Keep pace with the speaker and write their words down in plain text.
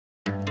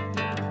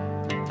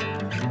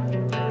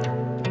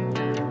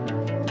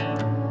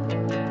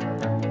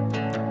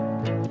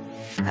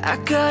I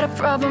got a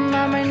problem,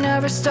 I might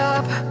never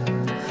stop.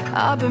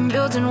 I've been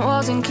building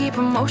walls and keep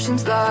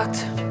emotions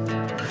locked.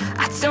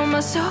 I tell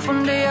myself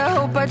one day I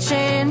hope I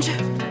change,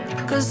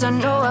 'cause I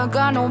know I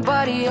got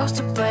nobody else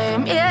to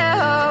blame.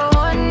 Yeah,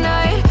 one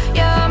night,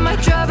 yeah, I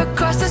might drive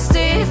across the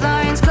state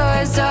lines,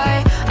 'cause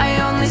I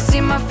only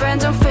see my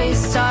friends on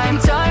FaceTime.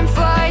 Time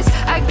flies,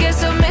 I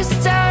guess I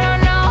missed out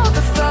on all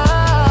the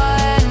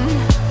fun.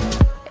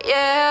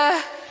 Yeah,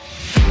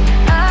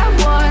 I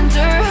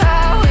wonder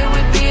how it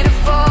would be to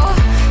fall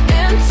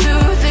into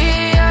the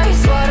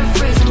ice, water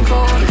freezing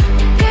cold.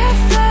 Get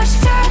flash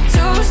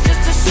tattoos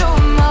just to show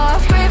them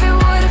off. Gravy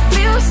what it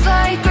feels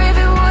like,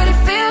 gravy what it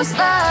feels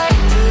like.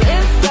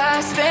 Live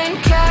fast, spend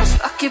cash,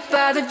 fuck it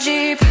by the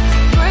Jeep.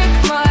 Break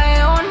my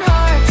own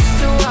heart just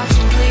to watch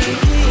it bleed.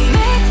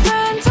 Make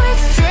friends with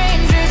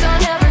strangers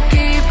I'll never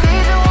keep.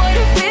 Craving what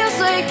it feels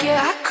like,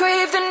 yeah, I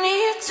crave the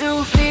need to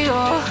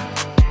feel.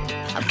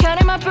 I'm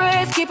counting my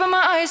breath, keeping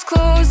my eyes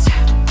closed,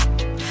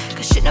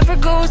 'cause shit never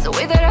goes the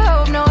way that I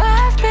hope. No,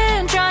 I've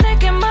been trying to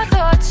get my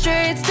thoughts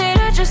straight. Instead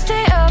I just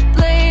stay up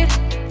late.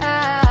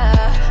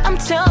 I'm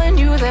telling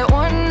you that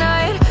one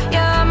night,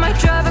 yeah, I might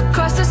drive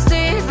across the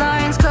state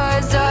lines,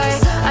 'cause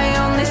I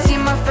only see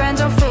my friends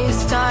on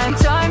FaceTime.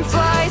 Time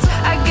flies,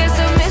 I guess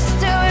I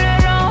missed out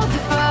on all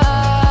the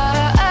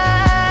fun.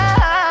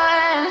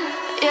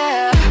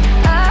 Yeah,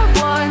 I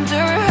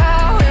wonder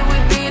how it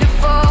would be to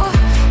fall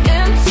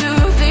into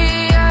the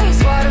ice,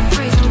 water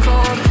freezing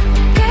cold.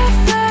 Get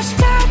flash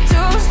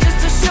tattoos just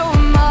to show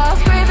them off.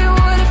 Gravy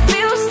what it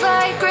feels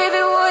like,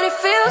 gravy what it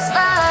feels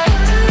like.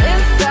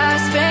 Live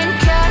fast, spend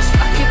cash,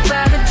 fuck it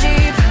by the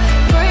Jeep.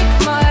 Break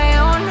my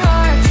own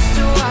heart just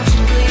to watch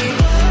it bleed.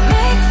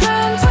 Make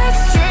friends with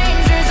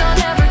strangers I'll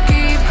never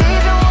keep.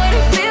 Craving what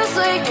it feels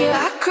like,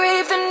 yeah, I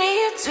crave the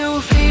need to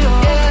feel.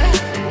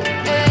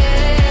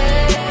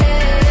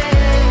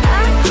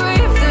 I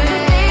crave the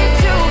need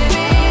to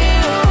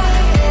feel.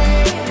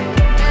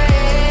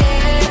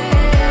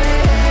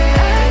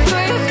 I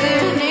crave the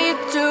need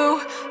to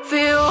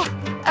feel.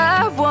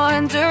 I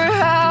wonder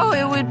how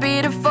it would be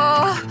to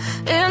fall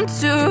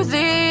into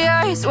the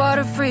ice,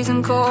 water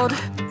freezing cold.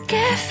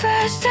 Get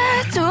flash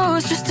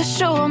tattoos just to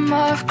show them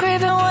off.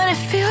 Craving what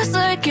it feels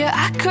like, yeah,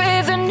 I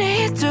crave the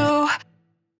need to